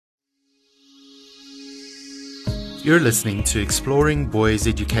You're listening to Exploring Boys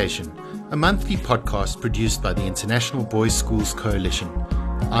Education, a monthly podcast produced by the International Boys Schools Coalition.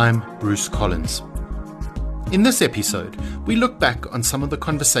 I'm Bruce Collins. In this episode, we look back on some of the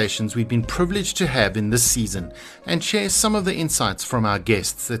conversations we've been privileged to have in this season and share some of the insights from our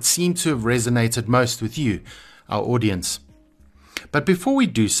guests that seem to have resonated most with you, our audience. But before we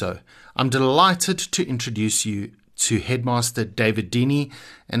do so, I'm delighted to introduce you to Headmaster David Deeney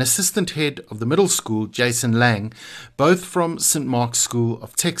and Assistant Head of the Middle School, Jason Lang, both from St. Mark's School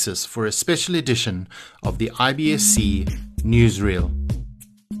of Texas, for a special edition of the IBSC Newsreel.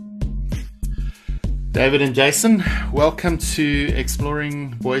 David and Jason, welcome to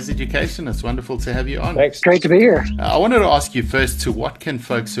Exploring Boys Education. It's wonderful to have you on. Thanks. Great to be here. I wanted to ask you first to what can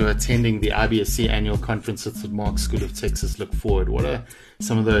folks who are attending the IBSC annual conference at St. Mark's School of Texas look forward? What are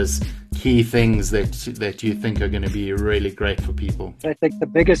some of those key things that you think are going to be really great for people? I think the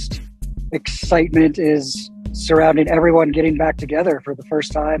biggest excitement is surrounding everyone getting back together for the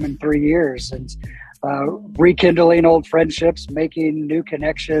first time in 3 years and rekindling old friendships, making new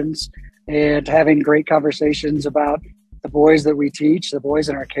connections, and having great conversations about the boys that we teach, the boys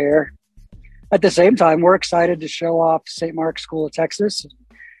in our care. At the same time, we're excited to show off St. Mark's School of Texas,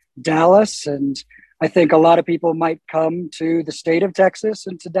 Dallas, and I think a lot of people might come to the state of Texas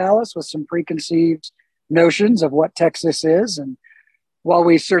and to Dallas with some preconceived notions of what Texas is. And while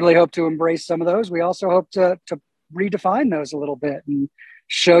we certainly hope to embrace some of those, we also hope to redefine those a little bit and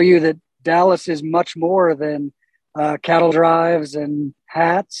show you that Dallas is much more than cattle drives and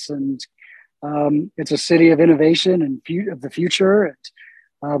hats, and it's a city of innovation and of the future.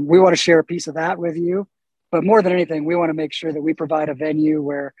 And we want to share a piece of that with you. But more than anything, we want to make sure that we provide a venue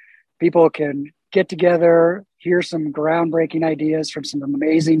where people can get together, hear some groundbreaking ideas from some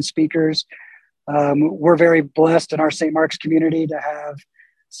amazing speakers. We're very blessed in our St. Mark's community to have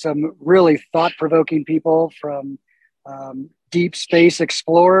some really thought-provoking people, from deep space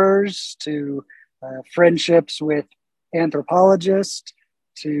explorers to friendships with anthropologists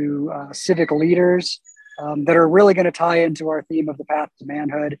to civic leaders that are really going to tie into our theme of the path to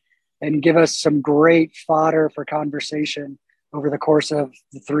manhood and give us some great fodder for conversation over the course of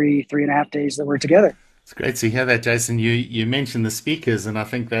the three and a half days that we're together. It's great to hear that, Jason. You mentioned the speakers, and I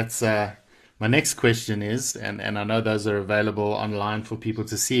think that's my next question is, and I know those are available online for people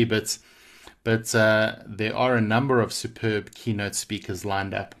to see, but there are a number of superb keynote speakers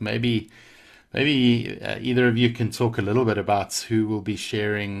lined up. Maybe either of you can talk a little bit about who will be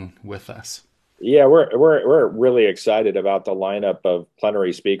sharing with us. Yeah, we're really excited about the lineup of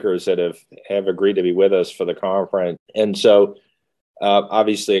plenary speakers that have agreed to be with us for the conference. And so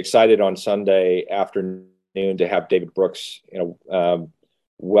obviously excited on Sunday afternoon to have David Brooks,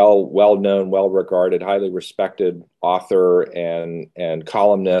 well-known, well-regarded, highly respected author and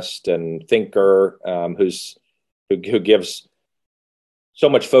columnist and thinker who gives so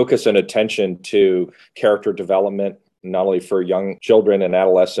much focus and attention to character development, not only for young children and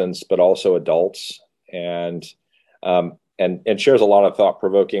adolescents, but also adults, and shares a lot of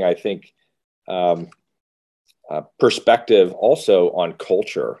thought-provoking, I think, perspective also on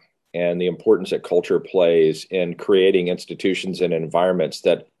culture and the importance that culture plays in creating institutions and environments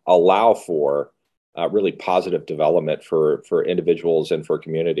that allow for really positive development for individuals and for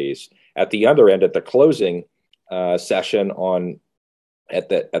communities. At the other end, at the closing session at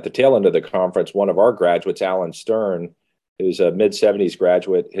the tail end of the conference, one of our graduates, Alan Stern, who's a mid-70s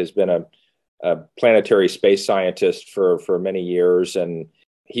graduate, has been a planetary space scientist for many years, and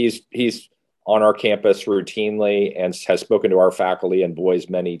he's on our campus routinely and has spoken to our faculty and boys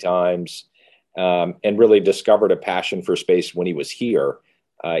many times, and really discovered a passion for space when he was here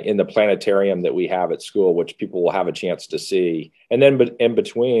in the planetarium that we have at school, which people will have a chance to see. And then in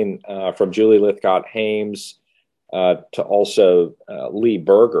between, from Julie Lythcott-Hames to also Lee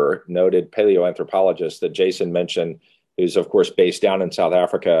Berger, noted paleoanthropologist that Jason mentioned, who's of course based down in South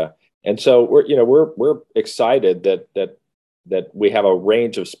Africa. And so we're excited that we have a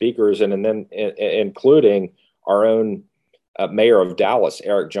range of speakers, and then including our own mayor of Dallas,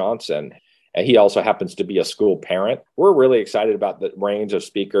 Eric Johnson. And he also happens to be a school parent. We're really excited about the range of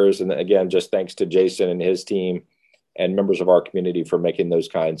speakers. And again, just thanks to Jason and his team and members of our community for making those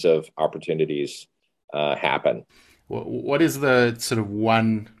kinds of opportunities happen. What is the sort of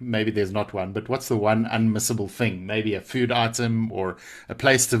one, maybe there's not one, but what's the one unmissable thing? Maybe a food item or a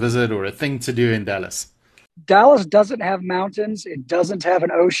place to visit or a thing to do in Dallas? Dallas doesn't have mountains. It doesn't have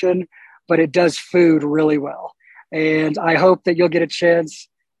an ocean, but it does food really well. And I hope that you'll get a chance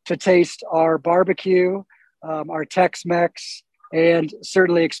to taste our barbecue, our Tex-Mex, and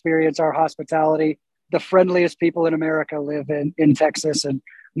certainly experience our hospitality. The friendliest people in America live in Texas, and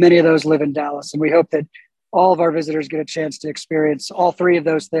many of those live in Dallas. And we hope that all of our visitors get a chance to experience all three of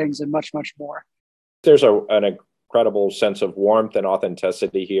those things and much, much more. There's an incredible sense of warmth and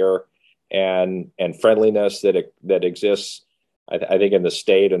authenticity here, and friendliness that exists, I think, in the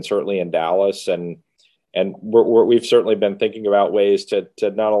state and certainly in Dallas. And we've certainly been thinking about ways to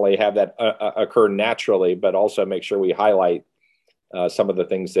not only have that occur naturally, but also make sure we highlight some of the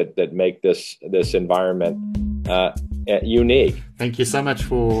things that make this environment unique. Thank you so much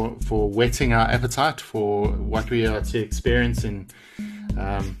for whetting our appetite for what we are to experience in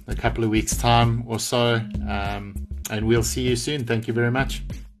a couple of weeks' time or so. And we'll see you soon. Thank you very much.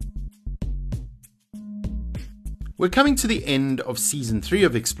 We're coming to the end of Season 3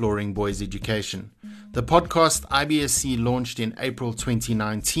 of Exploring Boys Education. The podcast IBSC launched in April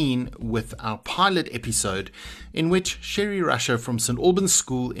 2019 with our pilot episode in which Sherry Rusher from St. Albans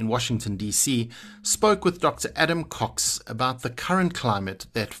School in Washington, D.C. spoke with Dr. Adam Cox about the current climate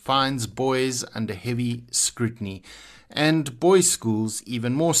that finds boys under heavy scrutiny, and boys' schools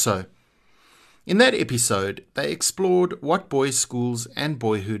even more so. In that episode, they explored what boys' schools and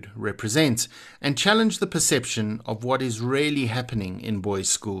boyhood represent and challenged the perception of what is really happening in boys'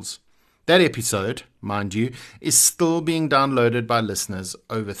 schools. That episode, mind you, is still being downloaded by listeners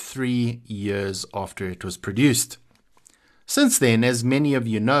over 3 years after it was produced. Since then, as many of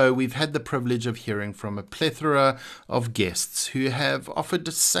you know, we've had the privilege of hearing from a plethora of guests who have offered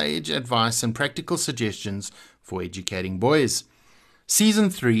sage advice and practical suggestions for educating boys. Season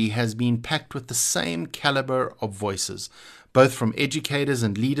 3 has been packed with the same caliber of voices, both from educators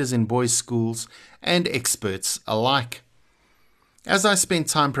and leaders in boys' schools and experts alike. As I spent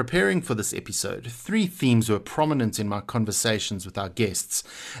time preparing for this episode, 3 themes were prominent in my conversations with our guests,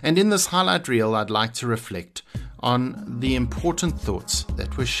 and in this highlight reel I'd like to reflect on the important thoughts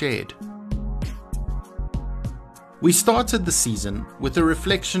that were shared. We started the season with a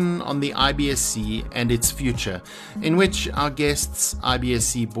reflection on the IBSC and its future, in which our guests,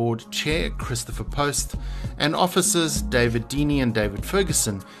 IBSC Board Chair Christopher Post and officers David Deeney and David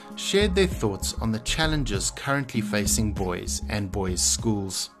Ferguson, shared their thoughts on the challenges currently facing boys and boys'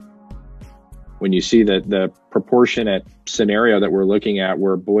 schools. When you see the proportionate scenario that we're looking at,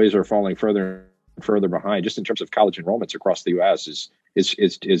 where boys are falling further and further behind, just in terms of college enrollments across the U.S.,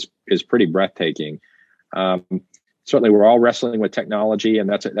 is pretty breathtaking. Certainly, we're all wrestling with technology, and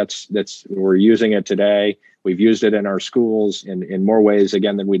that's we're using it today. We've used it in our schools in more ways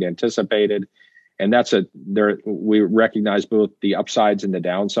again than we'd anticipated, and we recognize both the upsides and the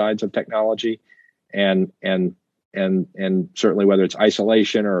downsides of technology, and certainly whether it's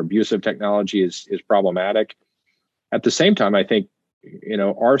isolation or abusive technology is problematic. At the same time, I think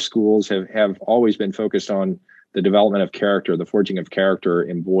our schools have always been focused on the development of character, the forging of character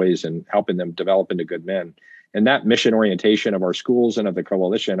in boys, and helping them develop into good men. And that mission orientation of our schools and of the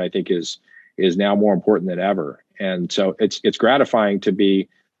coalition, I think, is now more important than ever. And so it's gratifying to be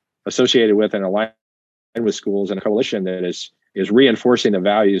associated with and aligned with schools and a coalition that is reinforcing the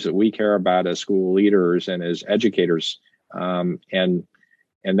values that we care about as school leaders and as educators. And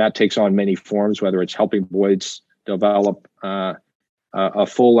that takes on many forms, whether it's helping boys develop a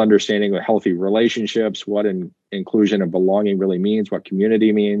full understanding of healthy relationships, what inclusion and belonging really means, what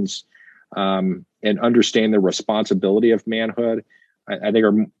community means, and understand the responsibility of manhood, I think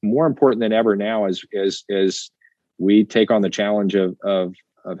are more important than ever now as we take on the challenge of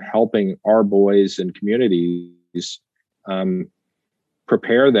helping our boys and communities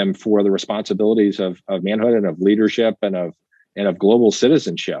prepare them for the responsibilities of manhood and of leadership and of global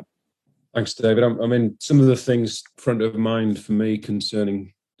citizenship. Thanks, David. I mean, some of the things front of mind for me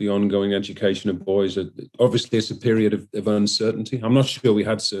concerning the ongoing education of boys, obviously it's a period of uncertainty. I'm not sure we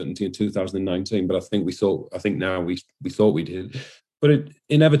had certainty in 2019, but I think we thought we did. But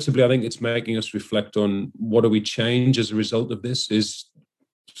inevitably, I think it's making us reflect on what do we change as a result of this? Is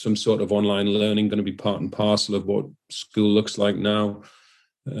some sort of online learning going to be part and parcel of what school looks like now?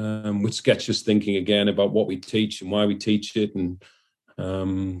 Which gets us thinking again about what we teach and why we teach it. And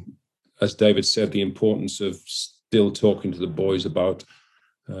as David said, the importance of still talking to the boys about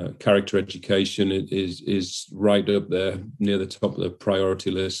character education is right up there near the top of the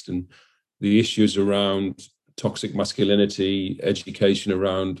priority list, and the issues around toxic masculinity, education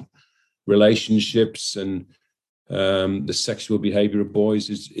around relationships, and the sexual behavior of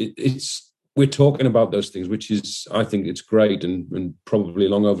boys we're talking about those things, which is, I think it's great and probably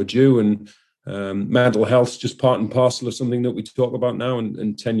long overdue. And mental health's just part and parcel of something that we talk about now,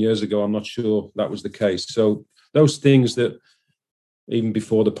 and 10 years ago I'm not sure that was the case. So those things that even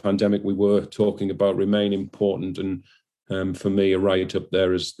before the pandemic we were talking about remain important, and for me are right up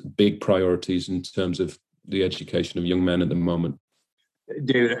there as big priorities in terms of the education of young men at the moment.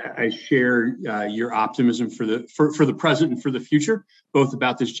 David, I share your optimism for the present and for the future, both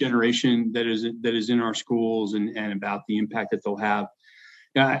about this generation that is in our schools and about the impact that they'll have.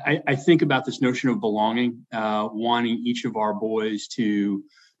 I think about this notion of belonging, wanting each of our boys to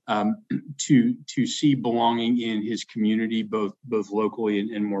see belonging in his community, both locally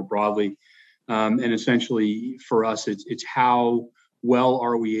and more broadly. And essentially, for us, it's how well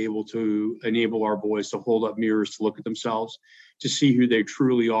are we able to enable our boys to hold up mirrors, to look at themselves, to see who they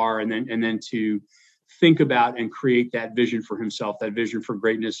truly are, and then to think about and create that vision for himself, that vision for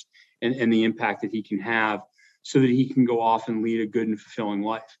greatness and the impact that he can have, so that he can go off and lead a good and fulfilling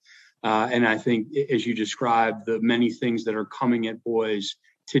life. And I think, as you described, the many things that are coming at boys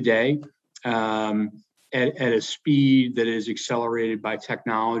today at a speed that is accelerated by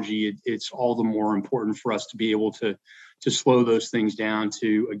technology, it's all the more important for us to be able to slow those things down,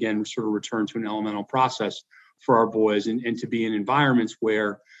 to, again, sort of return to an elemental process for our boys, and to be in environments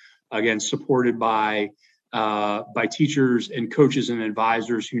where, again, supported by teachers and coaches and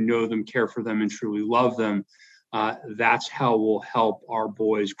advisors who know them, care for them, and truly love them. That's how we'll help our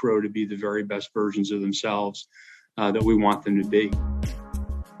boys grow to be the very best versions of themselves that we want them to be.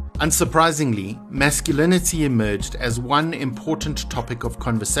 Unsurprisingly, masculinity emerged as one important topic of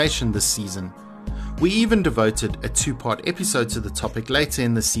conversation this season. We even devoted a 2-part episode to the topic later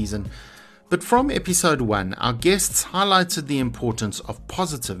in the season, but from episode 1, our guests highlighted the importance of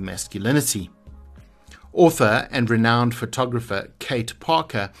positive masculinity. Author and renowned photographer Kate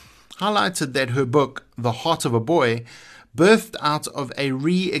Parker highlighted that her book, The Heart of a Boy, birthed out of a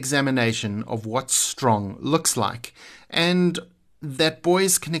re-examination of what strong looks like, and that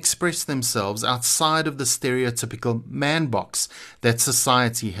boys can express themselves outside of the stereotypical man box that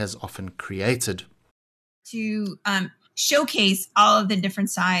society has often created. To showcase all of the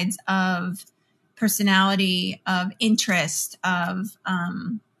different sides of personality, of interest, of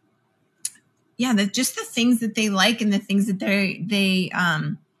just the things that they like and the things that they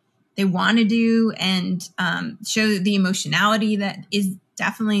want to do, and show the emotionality that is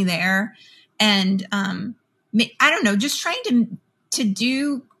definitely there. And I don't know, just trying to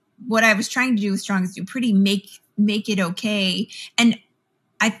do what I was trying to do with Strong is Do, make it okay. And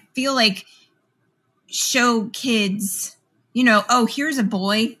I feel like show kids, oh, here's a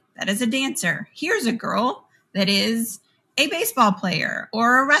boy that is a dancer. Here's a girl that is a baseball player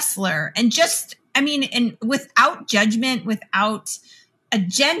or a wrestler. And and without judgment, without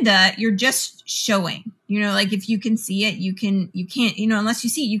agenda, you're just showing, like if you can see it, you can't, unless you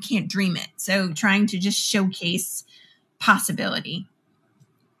see it, you can't dream it. So trying to just showcase possibility.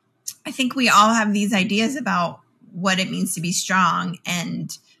 I think we all have these ideas about what it means to be strong,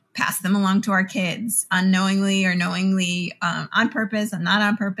 and pass them along to our kids unknowingly or knowingly, on purpose and not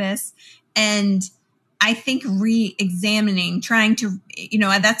on purpose. And I think re-examining, trying to,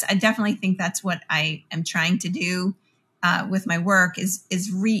 I definitely think that's what I am trying to do with my work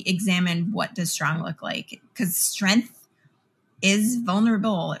is re-examine what does strong look like, because strength is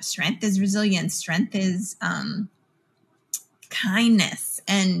vulnerable. Strength is resilience. Strength is kindness.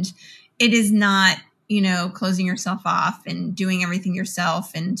 And it is not, closing yourself off and doing everything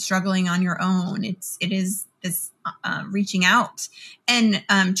yourself and struggling on your own. It is this reaching out and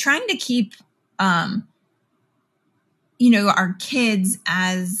trying to keep, our kids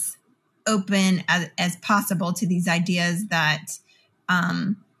as open as possible to these ideas that,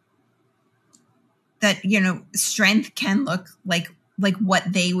 strength can look like what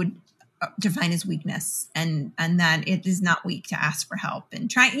they would define as weakness, and that it is not weak to ask for help, and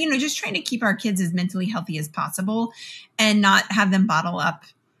trying to keep our kids as mentally healthy as possible and not have them bottle up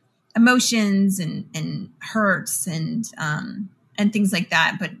emotions and hurts and things like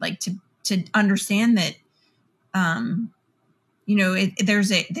that. But like to understand that,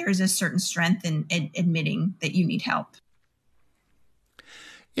 there's a certain strength in admitting that you need help.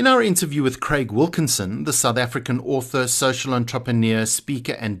 In our interview with Craig Wilkinson, the South African author, social entrepreneur,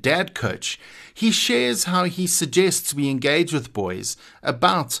 speaker, and dad coach, he shares how he suggests we engage with boys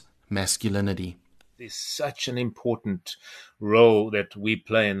about masculinity. There's such an important role that we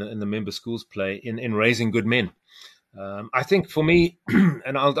play and the member schools play in raising good men. I think for me,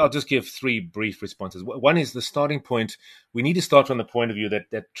 and I'll just give 3 brief responses. One is the starting point. We need to start from the point of view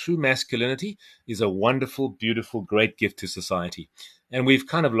that true masculinity is a wonderful, beautiful, great gift to society. And we've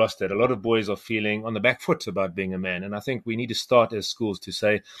kind of lost that. A lot of boys are feeling on the back foot about being a man. And I think we need to start as schools to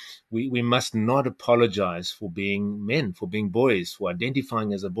say we must not apologize for being men, for being boys, for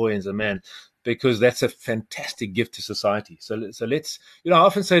identifying as a boy and as a man, because that's a fantastic gift to society. So let's, I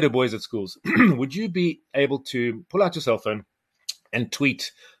often say to boys at schools, would you be able to pull out your cell phone and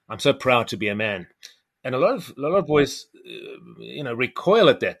tweet, "I'm so proud to be a man"? And a lot of boys, recoil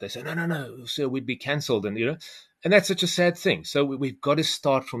at that. They say, no, so we'd be cancelled, and that's such a sad thing. So we've got to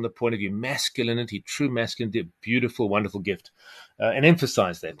start from the point of view masculinity, true masculinity, a beautiful, wonderful gift, and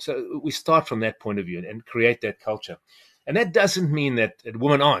emphasize that. So we start from that point of view and create that culture. And that doesn't mean that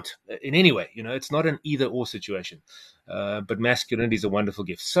women aren't in any way. It's not an either or situation. But masculinity is a wonderful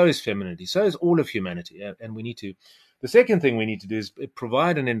gift. So is femininity. So is all of humanity. And we need to. The second thing we need to do is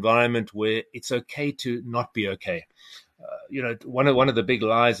provide an environment where it's okay to not be okay. One of the big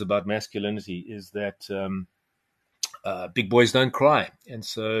lies about masculinity is that big boys don't cry, and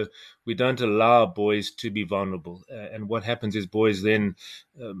so we don't allow boys to be vulnerable. And what happens is boys then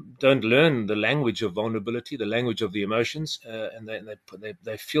don't learn the language of vulnerability, the language of the emotions, and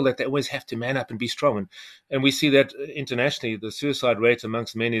they feel that they always have to man up and be strong. And we see that internationally, the suicide rate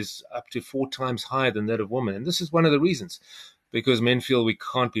amongst men is up to 4 times higher than that of women. And this is one of the reasons, because men feel we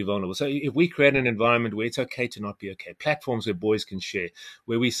can't be vulnerable. So if we create an environment where it's okay to not be okay, platforms where boys can share,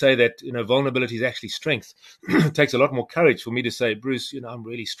 where we say that, vulnerability is actually strength. It takes a lot more courage for me to say, Bruce, I'm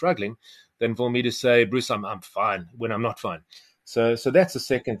really struggling, than for me to say, Bruce, I'm fine when I'm not fine. So that's the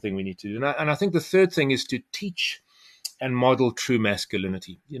second thing we need to do. And I think the third thing is to teach and model true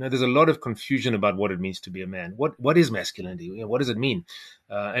masculinity. There's a lot of confusion about what it means to be a man. What is masculinity? What does it mean?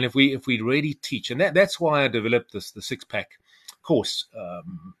 And if we really teach, and that's why I developed the 6-pack course,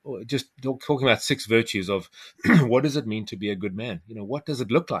 just talking about 6 virtues of what does it mean to be a good man? What does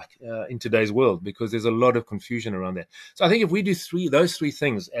it look like in today's world? Because there's a lot of confusion around that. So I think if we do those three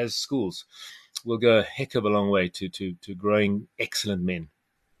things as schools, we'll go a heck of a long way to growing excellent men.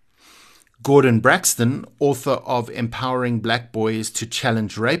 Gordon Braxton, author of Empowering Black Boys to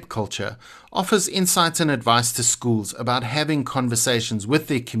Challenge Rape Culture, offers insights and advice to schools about having conversations with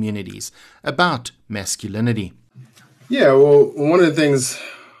their communities about masculinity. Yeah, well, one of the things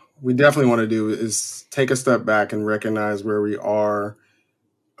we definitely want to do is take a step back and recognize where we are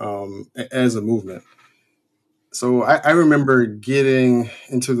as a movement. So I remember getting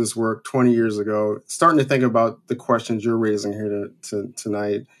into this work 20 years ago, starting to think about the questions you're raising here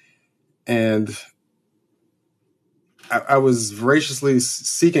tonight. And I was voraciously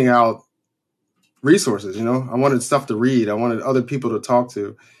seeking out resources. I wanted stuff to read. I wanted other people to talk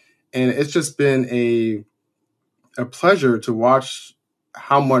to. And it's just been a pleasure to watch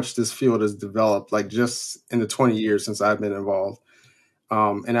how much this field has developed, like just in the 20 years since I've been involved.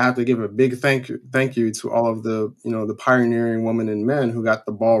 And I have to give a big thank you to all of the, the pioneering women and men who got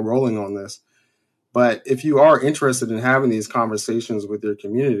the ball rolling on this. But if you are interested in having these conversations with your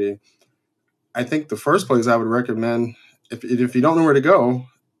community, I think the first place I would recommend, if you don't know where to go,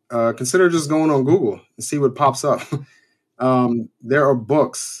 consider just going on Google and see what pops up. There are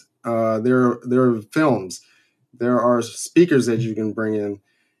books, there are films, there are speakers that you can bring in.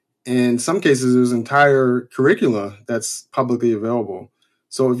 In some cases, there's entire curricula that's publicly available.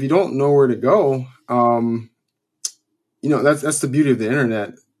 So if you don't know where to go, that's the beauty of the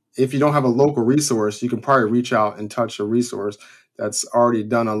internet. If you don't have a local resource, you can probably reach out and touch a resource that's already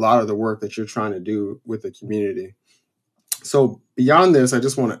done a lot of the work that you're trying to do with the community. So beyond this, I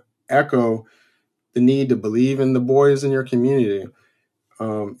just want to echo the need to believe in the boys in your community.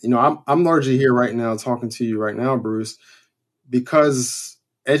 I'm largely here right now talking to you right now, Bruce, because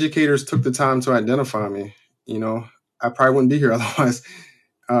educators took the time to identify me. I probably wouldn't be here otherwise.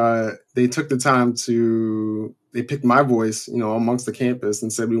 They took the time they picked my voice, amongst the campus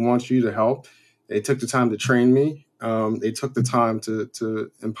and said, we want you to help. They took the time to train me. They took the time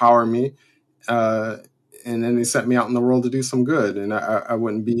to empower me. And then they sent me out in the world to do some good. And I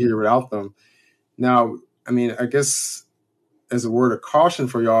wouldn't be here without them. Now, I guess as a word of caution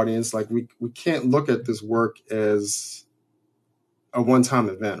for your audience, like we can't look at this work as a one-time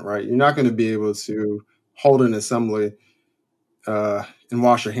event, right? You're not going to be able to hold an assembly and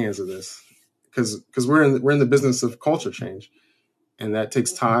wash your hands of this, because we're in the business of culture change, and that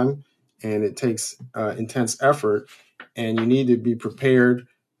takes time and it takes intense effort, and you need to be prepared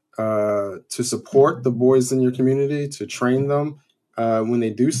to support the boys in your community, to train them when they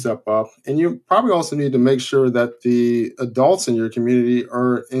do step up. And you probably also need to make sure that the adults in your community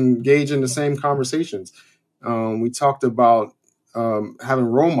are engaged in the same conversations. We talked about having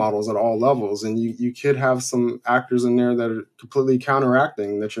role models at all levels, and you could have some actors in there that are completely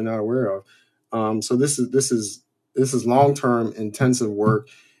counteracting that you're not aware of. So this is long-term intensive work,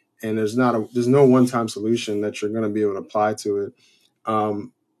 and there's no one-time solution that you're going to be able to apply to it.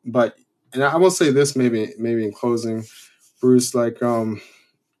 But I will say this, maybe in closing, Bruce, like I've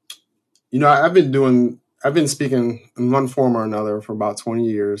been speaking in one form or another for about 20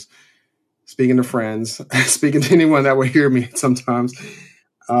 years. Speaking to friends, speaking to anyone that will hear me sometimes.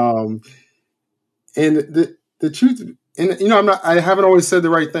 And the truth, and I haven't always said the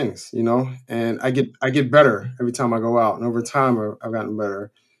right things, and I get better every time I go out, and over time I've gotten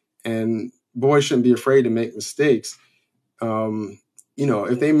better. And boys shouldn't be afraid to make mistakes.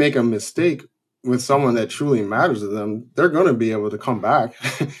 If they make a mistake with someone that truly matters to them, they're going to be able to come back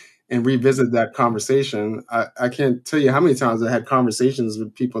and revisit that conversation. I can't tell you how many times I had conversations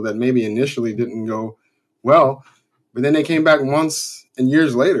with people that maybe initially didn't go well, but then they came back months and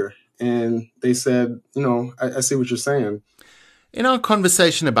years later and they said, I see what you're saying. In our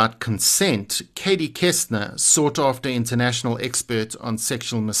conversation about consent, Katie Kestner, sought after international expert on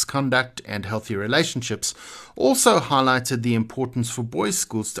sexual misconduct and healthy relationships, also highlighted the importance for boys'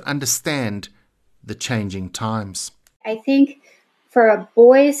 schools to understand the changing times. I think for a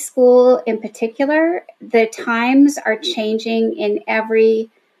boys' school in particular, the times are changing in every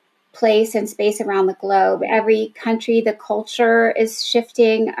place and space around the globe. Every country, the culture is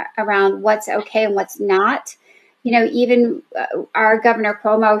shifting around what's okay and what's not. Even our Governor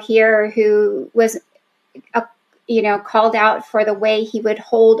Cuomo here, who was, called out for the way he would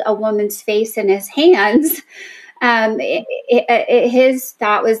hold a woman's face in his hands. His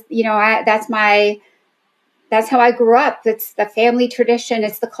thought was, that's how I grew up. It's the family tradition.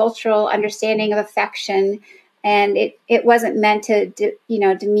 It's the cultural understanding of affection. And it wasn't meant to,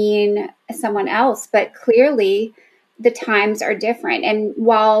 demean someone else, but clearly the times are different. And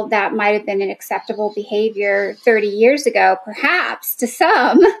while that might have been an acceptable behavior 30 years ago, perhaps to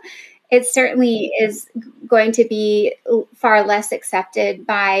some, it certainly is going to be far less accepted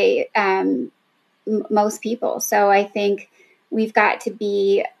by most people. So I think we've got to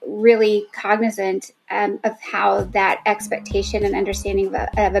be really cognizant of how that expectation and understanding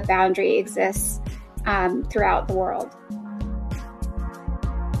of a boundary exists throughout the world.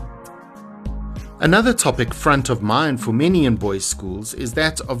 Another topic front of mind for many in boys' schools is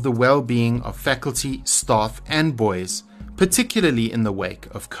that of the well-being of faculty, staff, and boys, particularly in the wake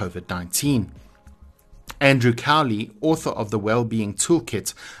of COVID-19. Andrew Cowley, author of The Wellbeing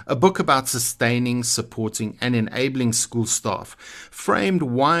Toolkit, a book about sustaining, supporting, and enabling school staff, framed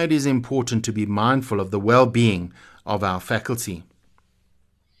why it is important to be mindful of the well-being of our faculty.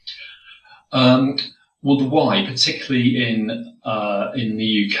 Well, the why, particularly in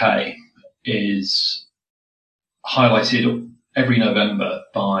the UK, is highlighted every November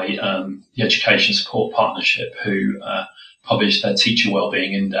by the Education Support Partnership, who publish their Teacher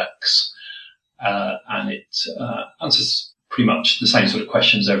Wellbeing Index. And it answers pretty much the same sort of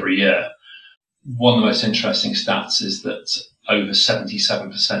questions every year. One of the most interesting stats is that over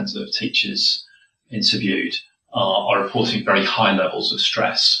 77% of teachers interviewed are reporting very high levels of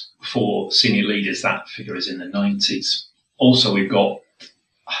stress. For senior leaders, that figure is in the 90s. Also, we've got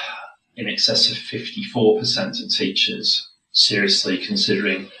in excess of 54% of teachers seriously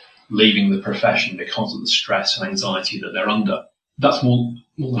considering leaving the profession because of the stress and anxiety that they're under. That's more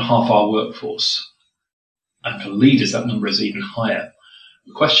than half our workforce. And for leaders, that number is even higher.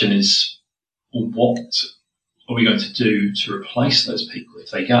 The question is, what are we going to do to replace those people if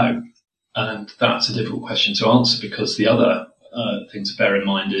they go? And that's a difficult question to answer, because the other thing to bear in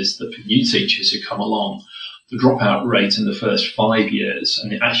mind is that for new teachers who come along, the dropout rate in the first 5 years,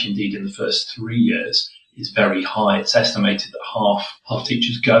 and actually indeed in the first 3 years, is very high. It's estimated that half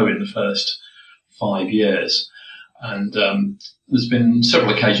teachers go in the first 5 years. And there's been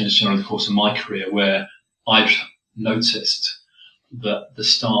several occasions during the course of my career where I've noticed that the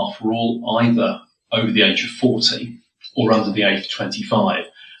staff were all either over the age of 40 or under the age of 25,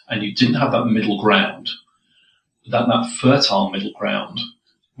 and you didn't have that middle ground, that fertile middle ground,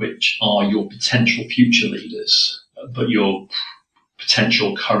 which are your potential future leaders, but your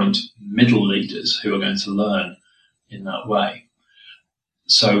potential current middle leaders who are going to learn in that way.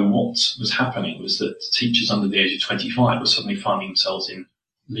 So what was happening was that teachers under the age of 25 were suddenly finding themselves in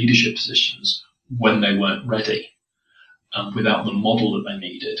leadership positions when they weren't ready, without the model that they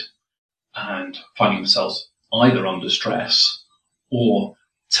needed, and finding themselves either under stress or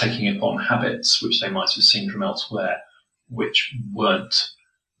taking upon habits which they might have seen from elsewhere, which weren't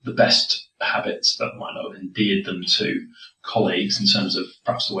the best habits that might not have endeared them to colleagues in terms of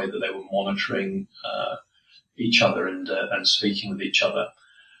perhaps the way that they were monitoring each other and speaking with each other,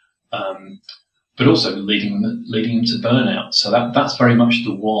 but also leading them to burnout. So that's very much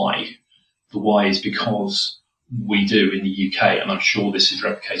the why. The why is because we do in the UK, and I'm sure this is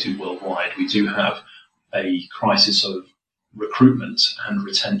replicated worldwide, we do have a crisis of recruitment and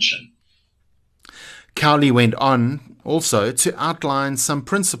retention. Cowley went on also to outline some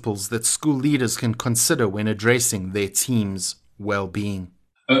principles that school leaders can consider when addressing their team's well-being.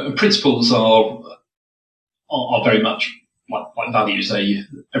 Principles are very much like values.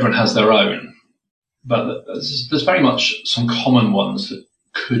 Everyone has their own. but there's very much some common ones that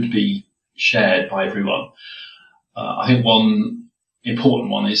could be shared by everyone. I think one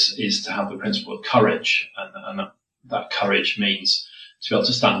important one is to have the principle of courage, and that courage means to be able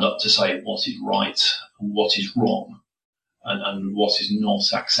to stand up to say what is right and what is wrong, and what is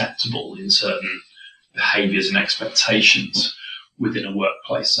not acceptable in certain behaviours and expectations within a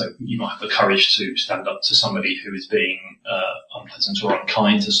workplace. So you might have the courage to stand up to somebody who is being unpleasant or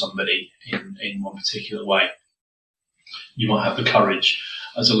unkind to somebody in one particular way. You might have the courage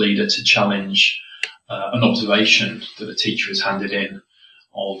as a leader to challenge an observation that a teacher has handed in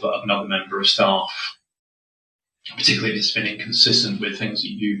of another member of staff, particularly if it's been inconsistent with things that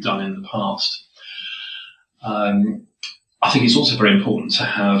you've done in the past. I think it's also very important to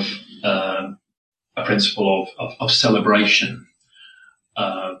have a principle of celebration,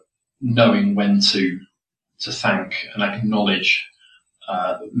 knowing when to thank and acknowledge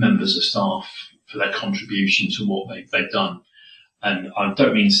members of staff for their contribution to what they've done. And I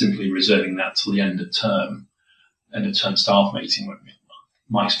don't mean simply reserving that till the end of term staff meeting.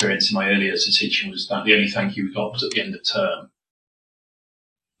 My experience in my early years of teaching was that the only thank you we got was at the end of term.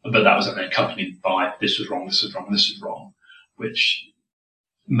 But that was then accompanied by this was wrong, this was wrong, this was wrong, which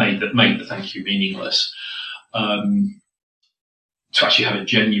made the thank you meaningless. To actually have a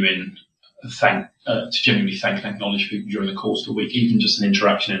genuine to genuinely thank and acknowledge people during the course of the week, even just an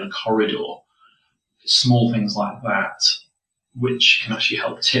interaction in a corridor, small things like that, which can actually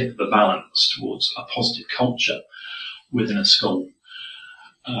help tip the balance towards a positive culture within a school.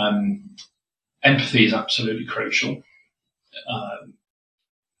 Empathy is absolutely crucial.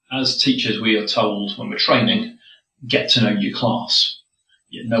 As teachers, we are told when we're training, get to know your class.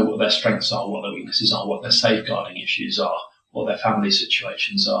 You know what their strengths are, what their weaknesses are, what their safeguarding issues are, what their family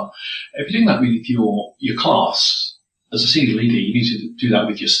situations are. If you're doing that with your class, as a senior leader, you need to do that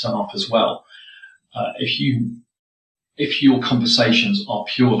with your staff as well. If your conversations are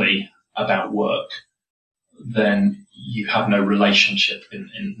purely about work, then you have no relationship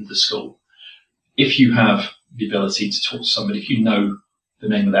in the school. If you have the ability to talk to somebody, if you know the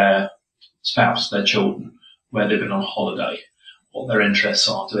name of their spouse, their children, where they've been on holiday, what their interests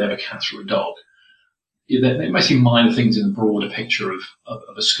are, do they have a cat or a dog? They may seem minor things in the broader picture of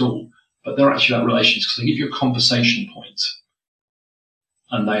a school, but they're actually about relations because they give you a conversation point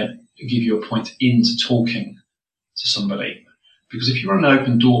and they give you a point into talking to somebody. Because if you run an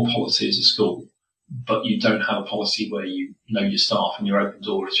open door policy as a school, but you don't have a policy where you know your staff and your open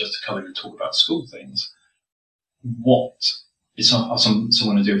door is just to come in and talk about school things, what is someone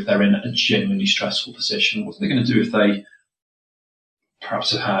going to do if they're in a genuinely stressful position? What are they going to do if they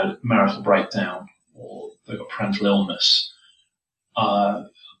perhaps have had marital breakdown or they've got parental illness?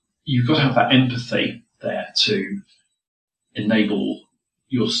 You've got to have that empathy there to enable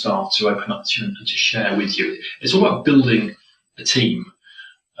your staff to open up to you and to share with you. It's all about building a team.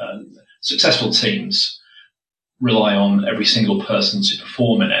 Successful teams rely on every single person to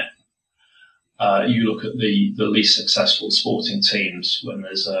perform in it. You look at the least successful sporting teams when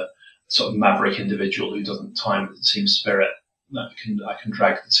there's a sort of maverick individual who doesn't time with the team spirit that can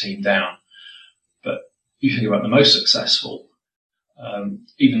drag the team down. But you think about the most successful,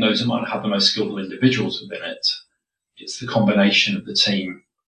 even those that might not have the most skillful individuals within it, it's the combination of the team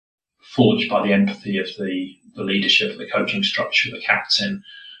forged by the empathy of the leadership, the coaching structure, the captain,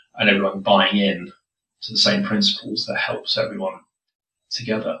 and everyone buying in to the same principles that helps everyone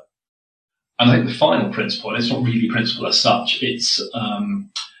together. And I think the final principle, and it's not really a principle as such, it's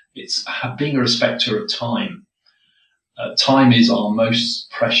being a respecter of time. Time is our most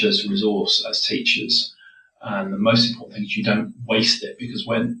precious resource as teachers. And the most important thing is you don't waste it, because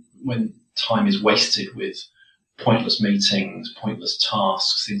when time is wasted with pointless meetings, pointless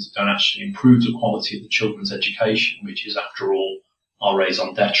tasks, things that don't actually improve the quality of the children's education, which is, after all, our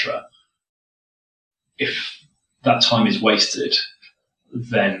raison d'etre. If that time is wasted,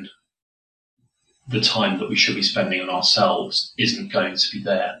 then the time that we should be spending on ourselves isn't going to be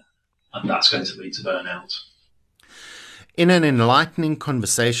there, and that's going to lead to burnout. In an enlightening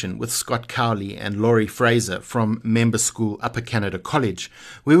conversation with Scott Cowley and Laurie Fraser from member school Upper Canada College,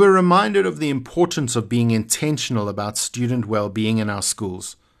 we were reminded of the importance of being intentional about student well-being in our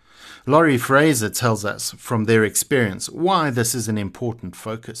schools. Laurie Fraser tells us from their experience why this is an important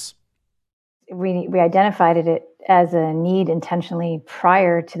focus. We identified it as a need intentionally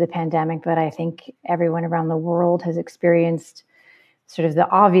prior to the pandemic, but I think everyone around the world has experienced sort of the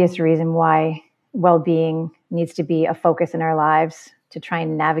obvious reason why well-being needs to be a focus in our lives to try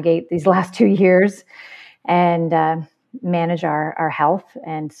and navigate these last 2 years and manage our health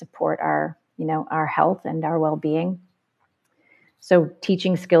and support our health and our well-being. So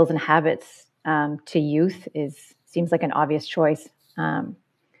teaching skills and habits to youth seems like an obvious choice.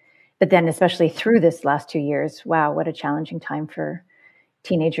 But then, especially through this last 2 years, wow, what a challenging time for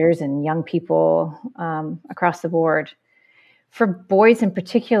teenagers and young people across the board. For boys in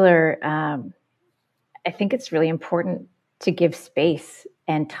particular, I think it's really important to give space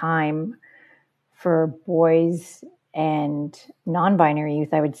and time for boys and non-binary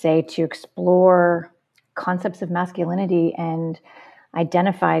youth, I would say, to explore concepts of masculinity and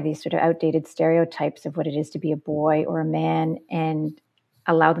identify these sort of outdated stereotypes of what it is to be a boy or a man, and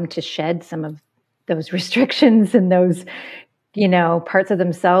allow them to shed some of those restrictions and those, parts of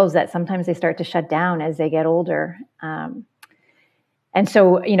themselves that sometimes they start to shut down as they get older. And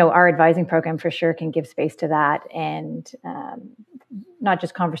so, our advising program for sure can give space to that, and not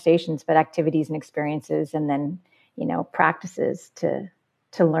just conversations, but activities and experiences, and then, practices to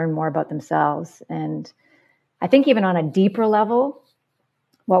learn more about themselves. And I think even on a deeper level,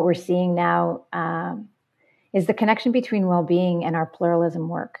 what we're seeing now is the connection between well-being and our pluralism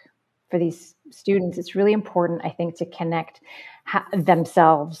work. For these students, it's really important, I think, to connect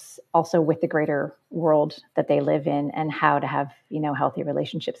themselves also with the greater world that they live in, and how to have, healthy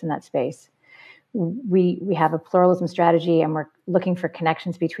relationships in that space. We have a pluralism strategy, and we're looking for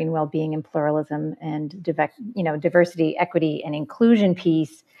connections between well-being and pluralism, and diversity, equity, and inclusion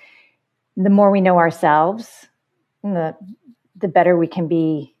piece. The more we know ourselves, the better we can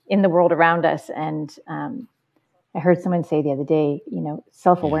be in the world around us. And I heard someone say the other day,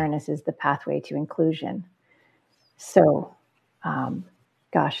 self-awareness is the pathway to inclusion. So,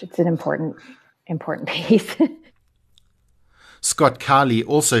 it's an important piece. Scott Cowley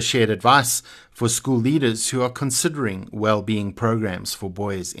also shared advice for school leaders who are considering well-being programs for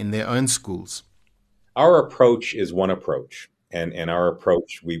boys in their own schools. Our approach is one approach, and our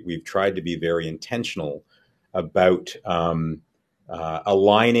approach, we've tried to be very intentional about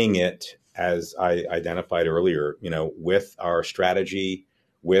aligning it, as I identified earlier, with our strategy,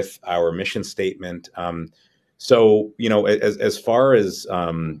 with our mission statement. So, as far as,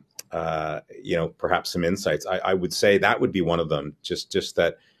 perhaps some insights, I would say that would be one of them. Just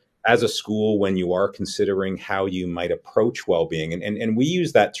that as a school, when you are considering how you might approach well-being, and we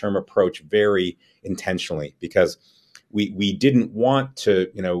use that term approach very intentionally, because we didn't want to,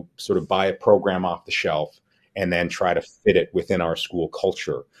 sort of buy a program off the shelf and then try to fit it within our school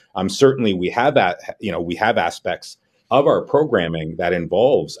culture. Certainly we have aspects of our programming that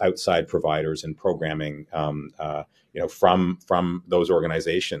involves outside providers and programming, from those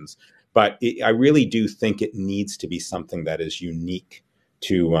organizations. But I really do think it needs to be something that is unique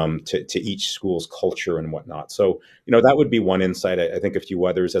to each school's culture and whatnot. So, that would be one insight. I think a few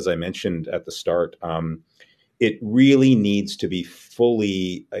others, as I mentioned at the start. It really needs to be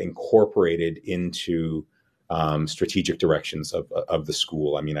fully incorporated into strategic directions of the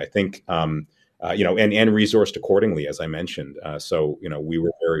school. I mean, I think, and resourced accordingly, as I mentioned. So, we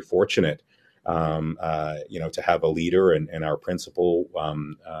were very fortunate, to have a leader and our principal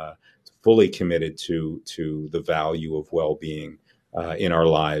fully committed to the value of well-being in our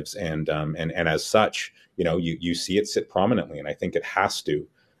lives. And as such, you see it sit prominently. And I think it has to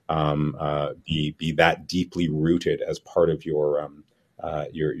be that deeply rooted as part of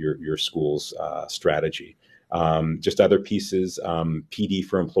your school's strategy. Just other pieces, PD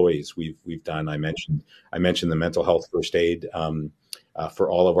for employees. We've done. I mentioned the mental health first aid for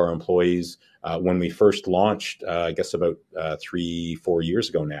all of our employees. When we first launched, I guess about 3-4 years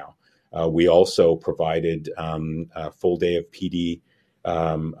ago now, we also provided a full day of PD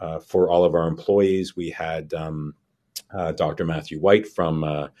for all of our employees. We had Dr. Matthew White from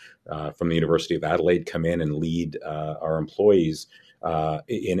the University of Adelaide come in and lead our employees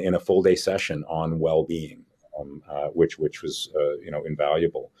in a full day session on well-being. Which was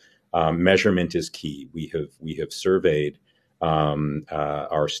invaluable. Measurement is key. We have surveyed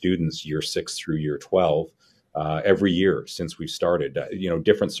our students year 6 through year 12 every year since we've started.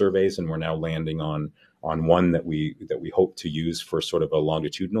 Different surveys, and we're now landing on one that we hope to use for sort of a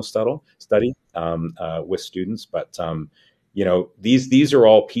longitudinal study with students. But these are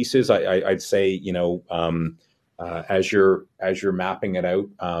all pieces. I'd say as you're mapping it out,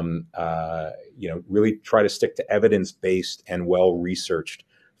 really try to stick to evidence-based and well-researched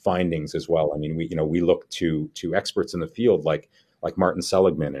findings as well. I mean, we look to experts in the field like Martin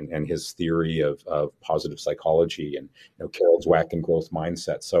Seligman and his theory of positive psychology, and Carol Dweck and growth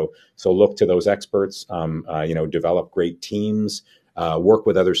mindset. So look to those experts. Develop great teams, work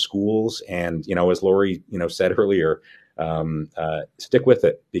with other schools, and as Lori said earlier, stick with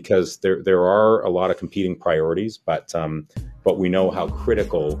it, because there are a lot of competing priorities, but we know how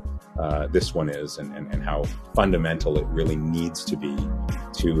critical this one is, and how fundamental it really needs to be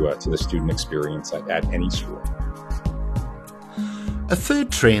to the student experience at any school. A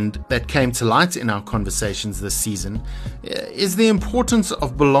third trend that came to light in our conversations this season is the importance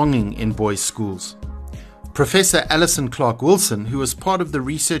of belonging in boys' schools. Professor Alison Clark-Wilson, who was part of the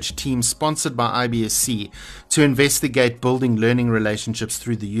research team sponsored by IBSC to investigate building learning relationships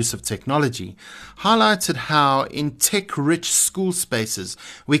through the use of technology, highlighted how in tech-rich school spaces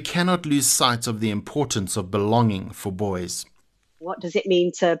we cannot lose sight of the importance of belonging for boys. What does it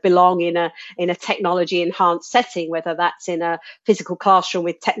mean to belong in a technology enhanced setting, whether that's in a physical classroom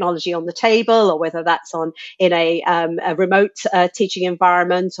with technology on the table, or whether that's in a remote teaching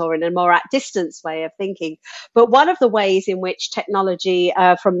environment, or in a more at distance way of thinking. But one of the ways in which technology,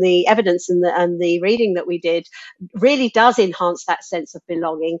 from the evidence and the reading that we did, really does enhance that sense of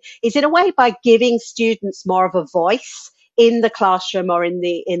belonging is in a way by giving students more of a voice in the classroom or in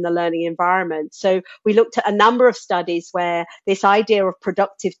the learning environment. So we looked at a number of studies where this idea of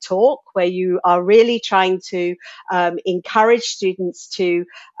productive talk, where you are really trying to encourage students to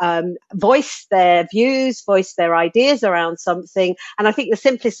voice their views, voice their ideas around something. And I think the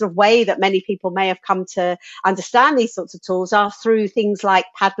simplest sort of way that many people may have come to understand these sorts of tools are through things like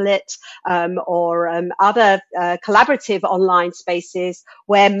Padlet or other collaborative online spaces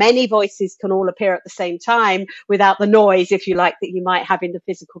where many voices can all appear at the same time without the noise, if you like, that you might have in the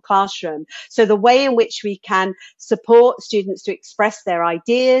physical classroom. So the way in which we can support students to express their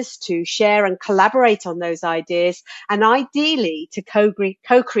ideas, to share and collaborate on those ideas, and ideally to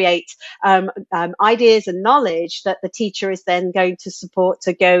co-create ideas and knowledge that the teacher is then going to support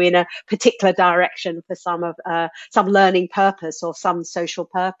to go in a particular direction for some learning purpose or some social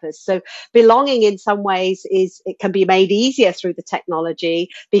purpose. So belonging in some ways it can be made easier through the technology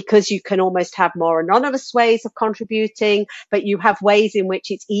because you can almost have more anonymous ways of contributing, but you have ways in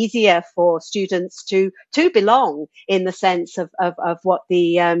which it's easier for students to belong in the sense of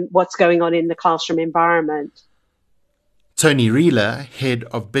what's going on in the classroom environment. Tony Reeler, head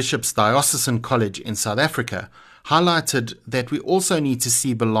of Bishop's Diocesan College in South Africa, highlighted that we also need to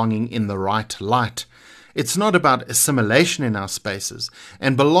see belonging in the right light. It's not about assimilation in our spaces,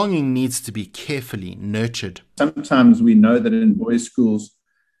 and belonging needs to be carefully nurtured. Sometimes we know that in boys' schools,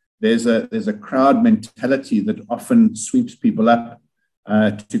 there's a crowd mentality that often sweeps people up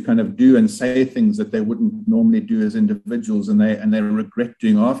to kind of do and say things that they wouldn't normally do as individuals, and they regret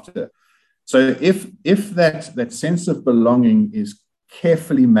doing after. So if that sense of belonging is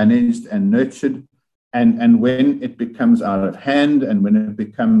carefully managed and nurtured, and when it becomes out of hand and when it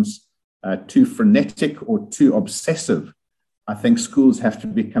becomes too frenetic or too obsessive, I think schools have to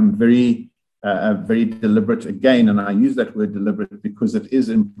become very deliberate again. And I use that word deliberate because it is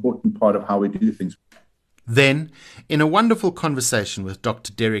an important part of how we do things. Then, in a wonderful conversation with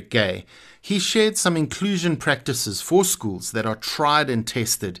Dr. Derek Gay, he shared some inclusion practices for schools that are tried and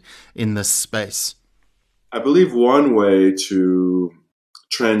tested in this space. I believe one way to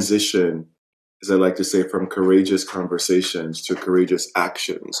transition, as I like to say, from courageous conversations to courageous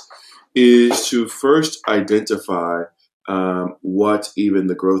actions is to first identify what even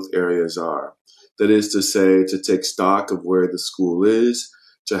the growth areas are. That is to say, to take stock of where the school is,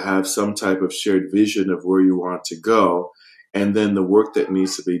 to have some type of shared vision of where you want to go. And then the work that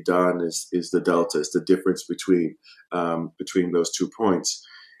needs to be done is the delta, is the difference between those 2 points.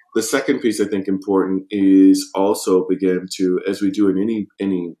 The second piece I think important is also begin to, as we do in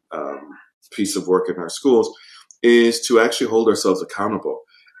any piece of work in our schools, is to actually hold ourselves accountable.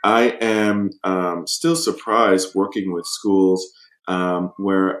 I am still surprised working with schools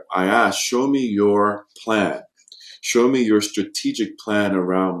where I ask, show me your plan. Show me your strategic plan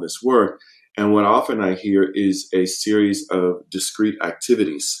around this work. And what often I hear is a series of discrete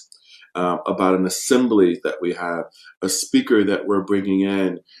activities about an assembly that we have, a speaker that we're bringing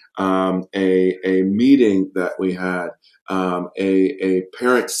in, a meeting that we had, a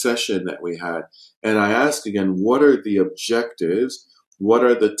parent session that we had. And I ask again, what are the objectives? What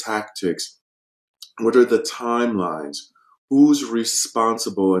are the tactics? What are the timelines? Who's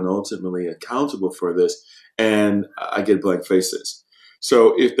responsible and ultimately accountable for this? And I get blank faces.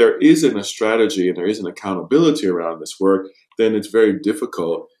 So if there isn't a strategy and there isn't accountability around this work, then it's very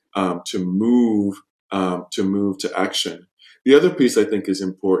difficult to move to action. The other piece I think is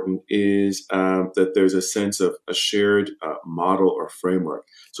important is that there's a sense of a shared model or framework.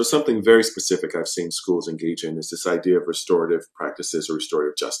 So something very specific I've seen schools engage in is this idea of restorative practices or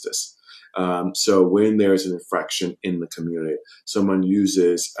restorative justice. So when there's an infraction in the community, someone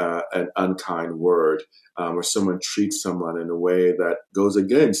uses an unkind word, or someone treats someone in a way that goes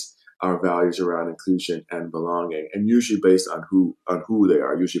against our values around inclusion and belonging, and usually based on who they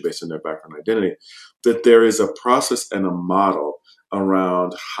are, usually based on their background identity, that there is a process and a model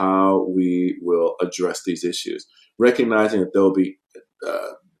around how we will address these issues, recognizing that there will be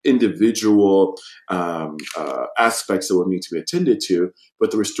individual aspects that will need to be attended to,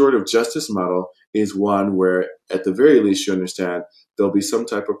 but the restorative justice model is one where, at the very least, you understand there'll be some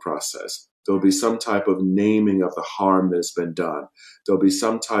type of process. There'll be some type of naming of the harm that's been done. There'll be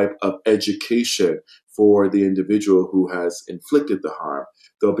some type of education for the individual who has inflicted the harm.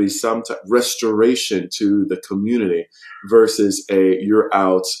 There'll be some restoration to the community versus you're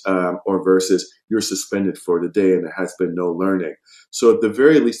out or versus you're suspended for the day and there has been no learning. So at the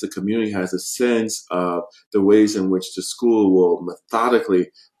very least, the community has a sense of the ways in which the school will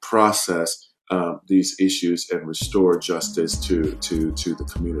methodically process these issues and restore justice to the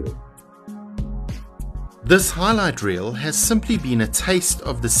community. This highlight reel has simply been a taste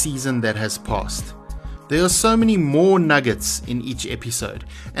of the season that has passed. There are so many more nuggets in each episode,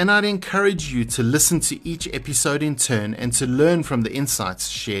 and I'd encourage you to listen to each episode in turn and to learn from the insights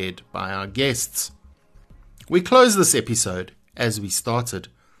shared by our guests. We close this episode, as we started,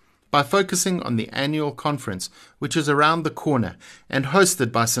 by focusing on the annual conference, which is around the corner and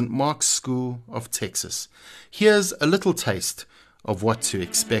hosted by St. Mark's School of Texas. Here's a little taste of what to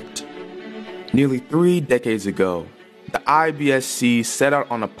expect. Nearly 3 decades ago, the IBSC set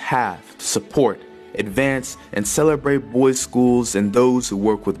out on a path to support, advance, and celebrate boys' schools and those who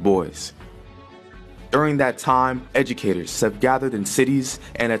work with boys. During that time, educators have gathered in cities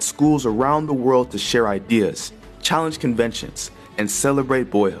and at schools around the world to share ideas, challenge conventions, and celebrate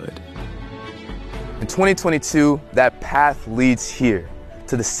boyhood. In 2022, that path leads here,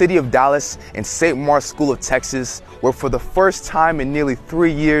 to the city of Dallas and St. Mark's School of Texas, where for the first time in nearly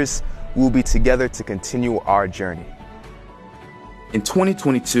 3 years, we'll be together to continue our journey. In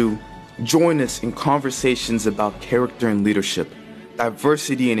 2022, join us in conversations about character and leadership,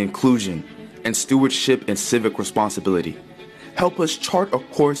 diversity and inclusion, and stewardship and civic responsibility. Help us chart a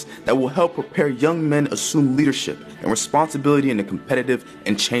course that will help prepare young men assume leadership and responsibility in a competitive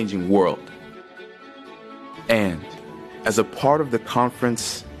and changing world. And as a part of the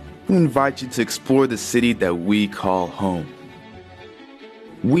conference, we invite you to explore the city that we call home.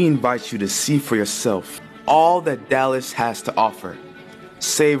 We invite you to see for yourself all that Dallas has to offer.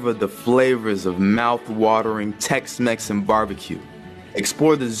 Savor the flavors of mouth-watering Tex-Mex and barbecue.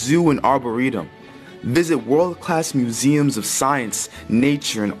 Explore the zoo and arboretum. Visit world-class museums of science,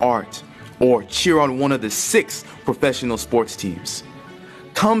 nature, and art. Or cheer on one of the 6 professional sports teams.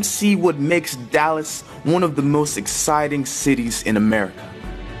 Come see what makes Dallas one of the most exciting cities in America.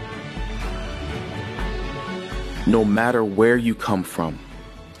 No matter where you come from,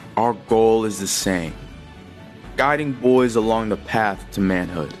 our goal is the same: guiding boys along the path to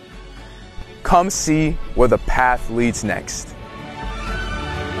manhood. Come see where the path leads next.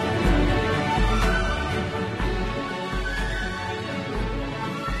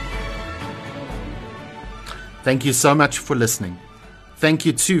 Thank you so much for listening. Thank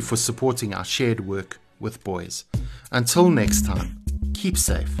you too for supporting our shared work with boys. Until next time, keep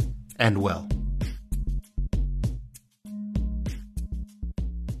safe and well.